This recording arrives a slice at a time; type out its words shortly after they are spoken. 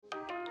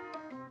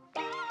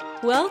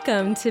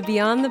Welcome to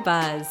Beyond the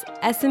Buzz,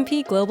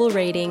 S&P Global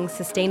Ratings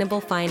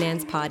Sustainable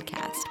Finance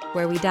Podcast,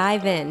 where we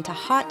dive into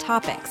hot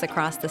topics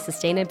across the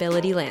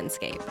sustainability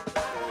landscape.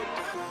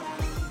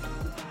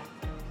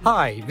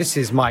 Hi, this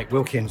is Mike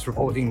Wilkins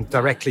reporting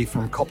directly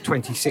from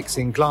COP26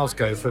 in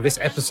Glasgow for this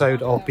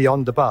episode of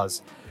Beyond the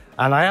Buzz.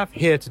 And I have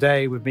here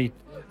today with me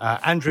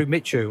Andrew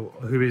Mitchell,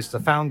 who is the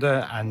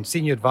founder and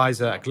senior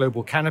advisor at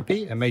Global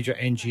Canopy, a major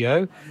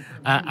NGO,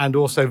 and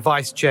also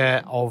vice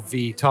chair of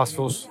the Task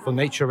Force for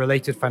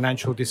Nature-Related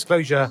Financial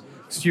Disclosure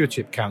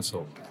Stewardship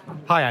Council.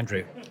 Hi,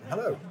 Andrew.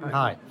 Hello.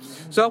 Hi.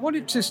 So I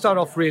wanted to start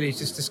off really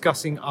just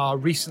discussing our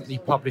recently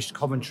published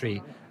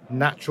commentary,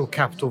 Natural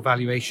Capital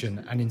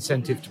Valuation, an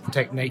Incentive to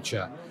Protect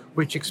Nature,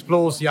 which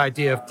explores the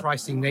idea of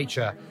pricing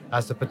nature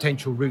as the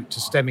potential route to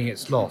stemming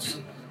its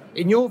loss.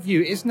 In your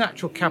view, is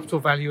natural capital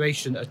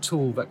valuation a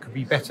tool that could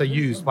be better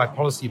used by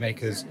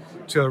policymakers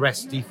to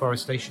arrest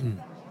deforestation?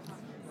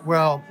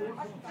 Well,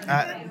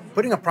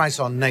 putting a price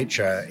on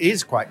nature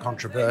is quite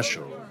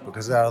controversial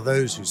because there are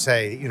those who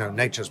say,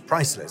 nature's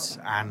priceless.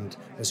 And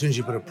as soon as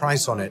you put a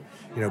price on it,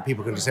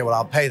 people can just say, well,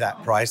 I'll pay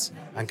that price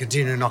and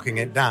continue knocking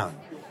it down.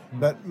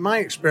 But my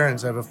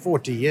experience over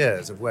 40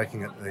 years of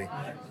working at the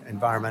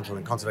environmental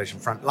and conservation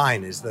front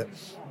line is that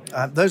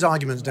those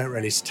arguments don't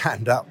really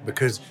stand up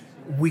because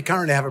we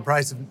currently have a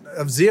price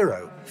of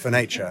zero for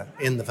nature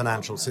in the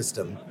financial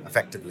system,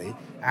 effectively,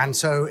 and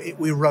so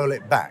we roll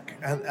it back.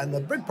 And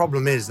the big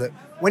problem is that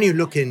when you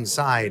look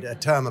inside a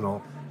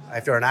terminal,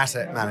 if you're an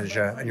asset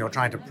manager and you're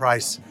trying to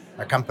price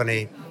a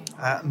company,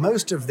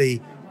 most of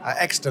the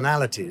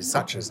externalities,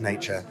 such as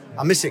nature,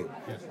 are missing.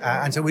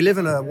 And so we live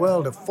in a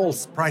world of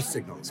false price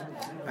signals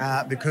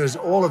because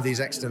all of these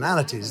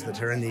externalities that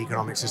are in the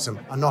economic system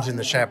are not in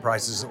the share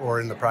prices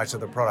or in the price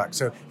of the product.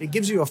 So it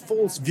gives you a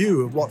false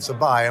view of what's a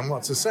buy and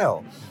what's a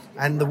sell.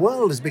 And the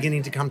world is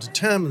beginning to come to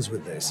terms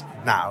with this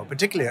now,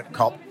 particularly at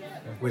COP,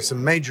 with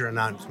some major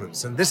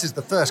announcements. And this is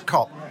the first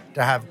COP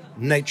to have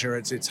nature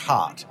at its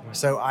heart.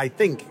 So I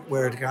think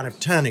we're at a kind of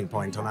turning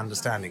point on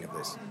understanding of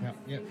this.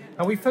 Yeah.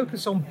 And we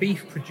focus on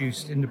beef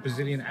produced in the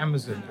Brazilian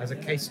Amazon as a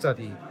case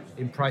study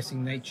in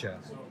pricing nature.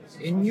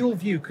 In your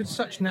view, could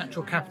such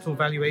natural capital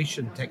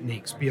valuation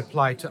techniques be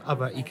applied to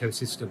other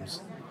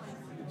ecosystems,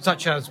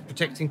 such as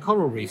protecting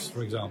coral reefs,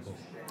 for example?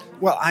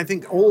 Well, I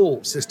think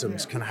all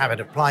systems can have it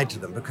applied to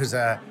them because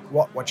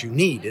what you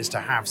need is to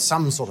have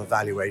some sort of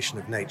valuation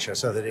of nature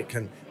so that it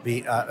can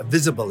be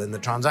visible in the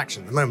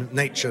transaction. At the moment,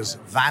 nature's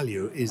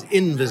value is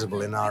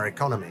invisible in our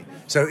economy.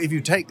 So if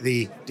you take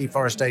the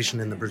deforestation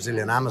in the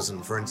Brazilian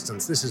Amazon, for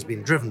instance, this has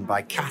been driven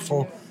by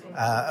cattle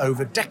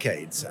over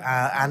decades.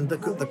 And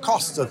the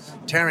costs of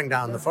tearing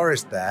down the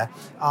forest there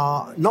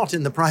are not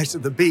in the price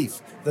of the beef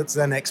that's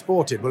then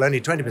exported. Well, only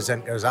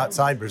 20% goes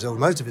outside Brazil.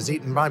 Most of it is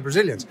eaten by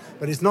Brazilians,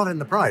 but it's not in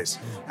the price.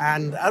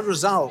 And as a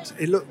result,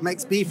 it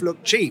makes beef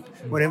look cheap,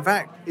 when in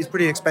fact it's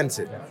pretty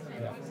expensive.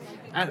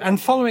 And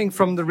following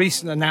from the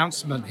recent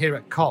announcement here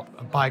at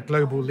COP by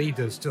global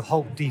leaders to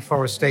halt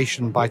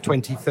deforestation by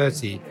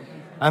 2030,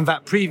 and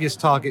that previous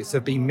targets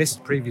have been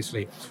missed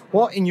previously,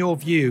 what, in your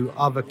view,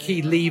 are the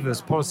key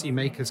levers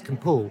policymakers can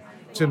pull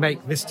to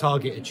make this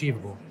target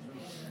achievable?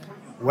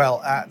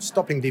 Well,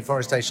 stopping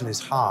deforestation is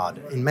hard.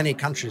 In many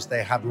countries,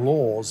 they have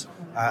laws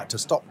to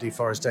stop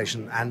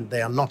deforestation, and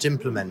they are not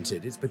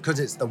implemented. It's because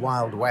it's the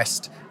Wild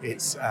West.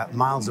 It's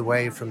miles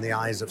away from the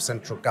eyes of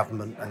central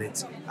government, and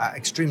it's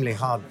extremely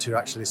hard to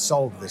actually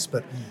solve this.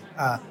 But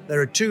there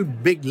are two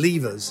big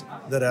levers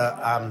that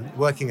are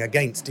working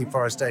against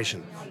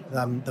deforestation.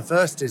 The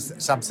first is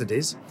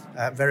subsidies.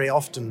 Very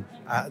often,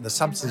 the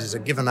subsidies are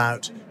given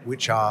out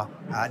which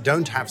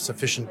don't have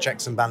sufficient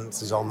checks and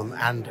balances on them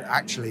and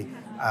actually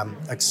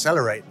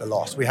accelerate the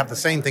loss. We have the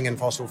same thing in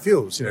fossil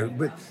fuels.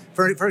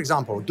 For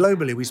example,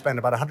 globally we spend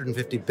about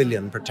 150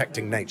 billion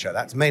protecting nature.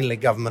 That's mainly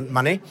government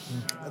money.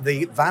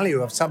 The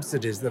value of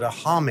subsidies that are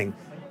harming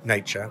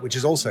nature, which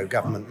is also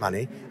government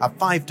money, are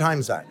 5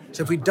 times that.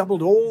 So if we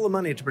doubled all the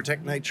money to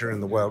protect nature in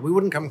the world, we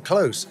wouldn't come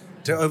close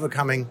to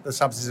overcoming the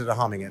subsidies that are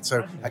harming it.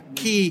 So a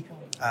key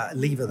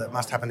lever that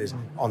must happen is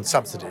on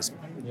subsidies.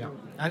 Yeah,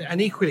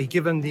 and equally,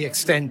 given the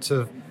extent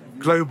of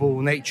global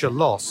nature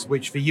loss,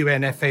 which the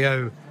UN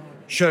FAO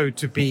showed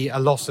to be a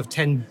loss of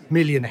 10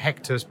 million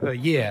hectares per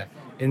year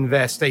in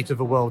their State of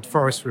the World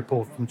Forest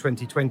report from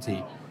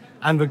 2020,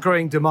 and the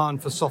growing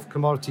demand for soft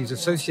commodities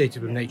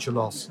associated with nature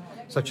loss,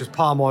 such as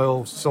palm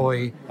oil,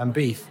 soy, and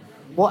beef,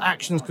 what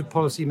actions could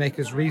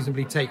policymakers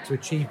reasonably take to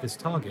achieve this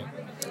target?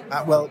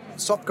 Well,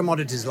 soft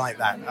commodities like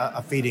that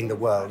are feeding the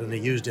world and are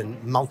used in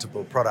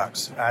multiple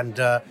products. And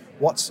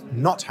what's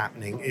not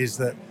happening is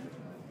that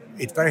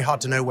it's very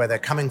hard to know where they're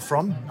coming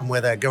from and where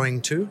they're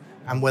going to,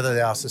 and whether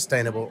they are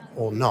sustainable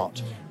or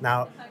not.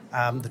 Now,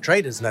 the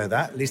traders know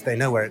that, at least they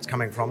know where it's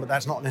coming from, but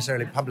that's not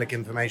necessarily public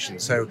information.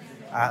 So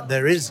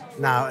there is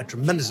now a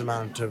tremendous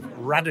amount of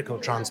radical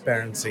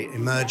transparency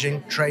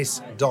emerging.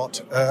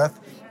 Trace.earth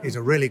is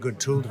a really good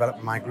tool developed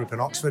by my group in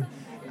Oxford.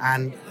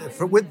 And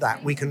with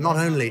that, we can not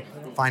only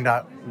find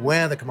out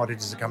where the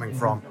commodities are coming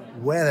from,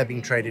 where they're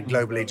being traded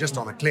globally just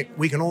on a click.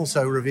 We can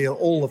also reveal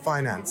all the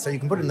finance. So you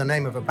can put in the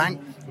name of a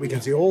bank, we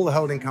can see all the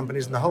holding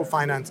companies and the whole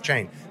finance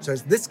chain. So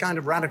it's this kind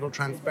of radical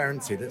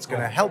transparency that's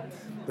going to help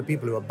the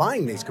people who are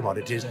buying these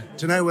commodities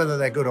to know whether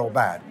they're good or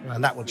bad,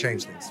 and that will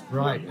change things.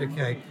 Right,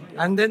 okay.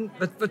 And then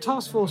the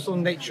Task Force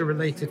on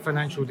Nature-Related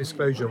Financial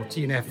Disclosure, or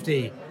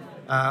TNFD,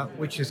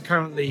 which is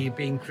currently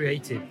being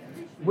created,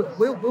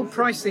 will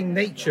pricing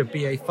nature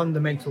be a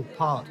fundamental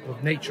part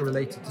of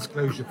nature-related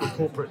disclosure for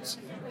corporates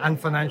and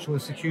financial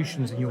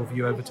institutions, in your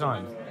view, over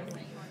time?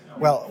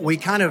 Well, we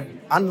kind of,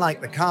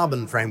 unlike the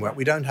carbon framework,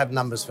 we don't have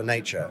numbers for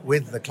nature.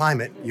 With the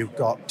climate, you've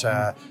got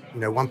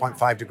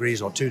 1.5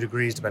 degrees or 2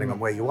 degrees, depending on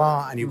where you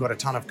are, and you've got a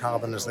ton of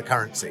carbon as the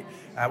currency.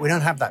 We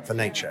don't have that for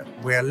nature.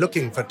 We're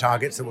looking for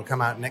targets that will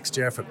come out next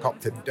year for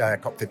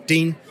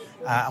COP15,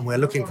 and we're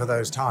looking for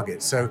those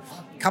targets. So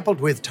coupled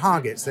with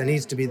targets, there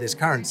needs to be this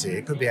currency.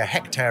 It could be a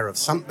hectare of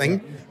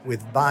something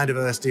with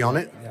biodiversity on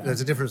it. There's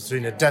a difference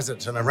between a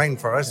desert and a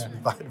rainforest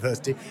with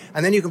biodiversity.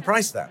 And then you can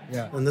price that.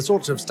 And the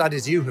sorts of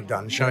studies you have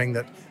done showing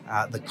that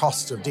the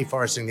cost of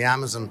deforesting the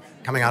Amazon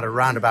coming out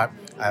around about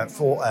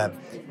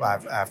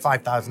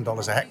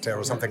 $5,000 a hectare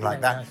or something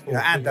like that.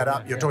 Add that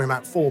up, you're talking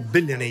about $4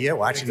 billion a year,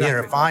 well actually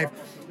nearer 5.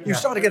 You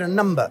start to get a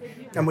number,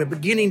 and we're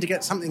beginning to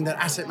get something that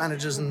asset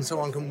managers and so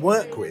on can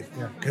work with,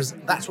 because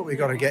that's what we've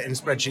got to get in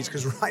spreadsheets,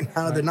 because right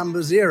now the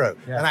number's 0,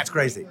 and that's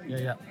crazy.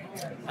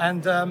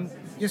 And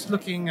just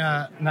looking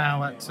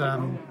now at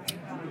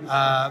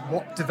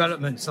what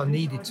developments are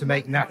needed to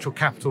make natural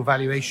capital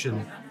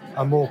valuation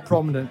a more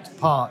prominent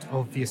part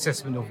of the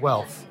assessment of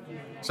wealth.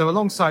 So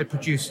alongside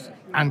produced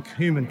and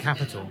human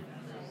capital,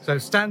 so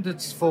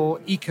standards for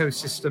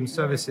ecosystem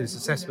services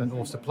assessment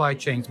or supply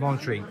chains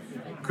monitoring,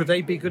 could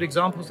they be good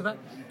examples of that?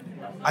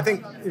 I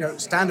think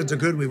standards are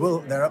good. We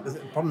will.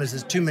 The problem is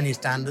there's too many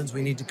standards.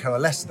 We need to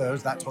coalesce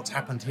those. That's what's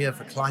happened here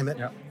for climate.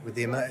 With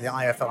the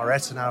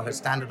IFRS now has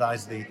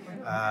standardized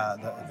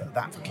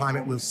that for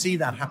climate. We'll see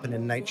that happen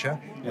in nature.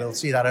 We'll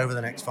see that over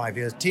the next 5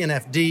 years.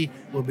 TNFD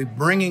will be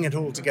bringing it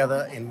all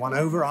together in one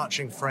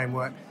overarching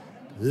framework,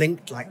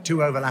 linked like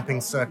two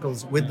overlapping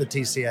circles with the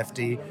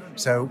TCFD.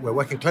 So we're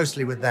working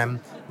closely with them.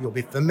 You'll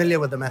be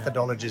familiar with the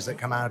methodologies that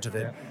come out of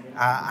it.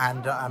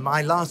 And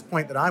my last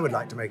point that I would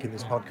like to make in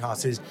this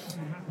podcast is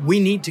we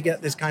need to get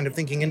this kind of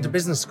thinking into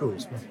business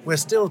schools. We're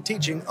still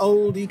teaching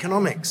old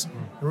economics.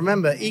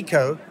 Remember,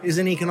 eco is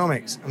in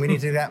economics, and we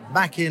need to get that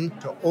back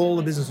into all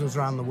the businesses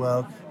around the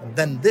world. And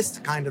then this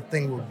kind of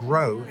thing will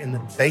grow in the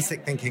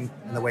basic thinking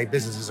and the way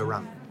businesses are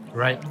run.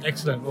 Right,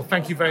 excellent. Well,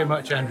 thank you very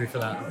much, Andrew, for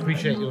that.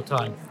 Appreciate your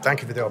time.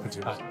 Thank you for the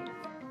opportunity.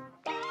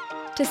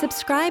 To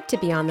subscribe to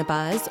Beyond the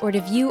Buzz or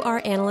to view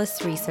our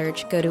analysts'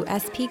 research, go to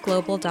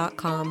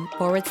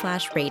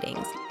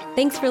spglobal.com/ratings.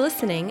 Thanks for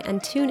listening,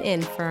 and tune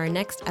in for our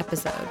next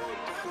episode.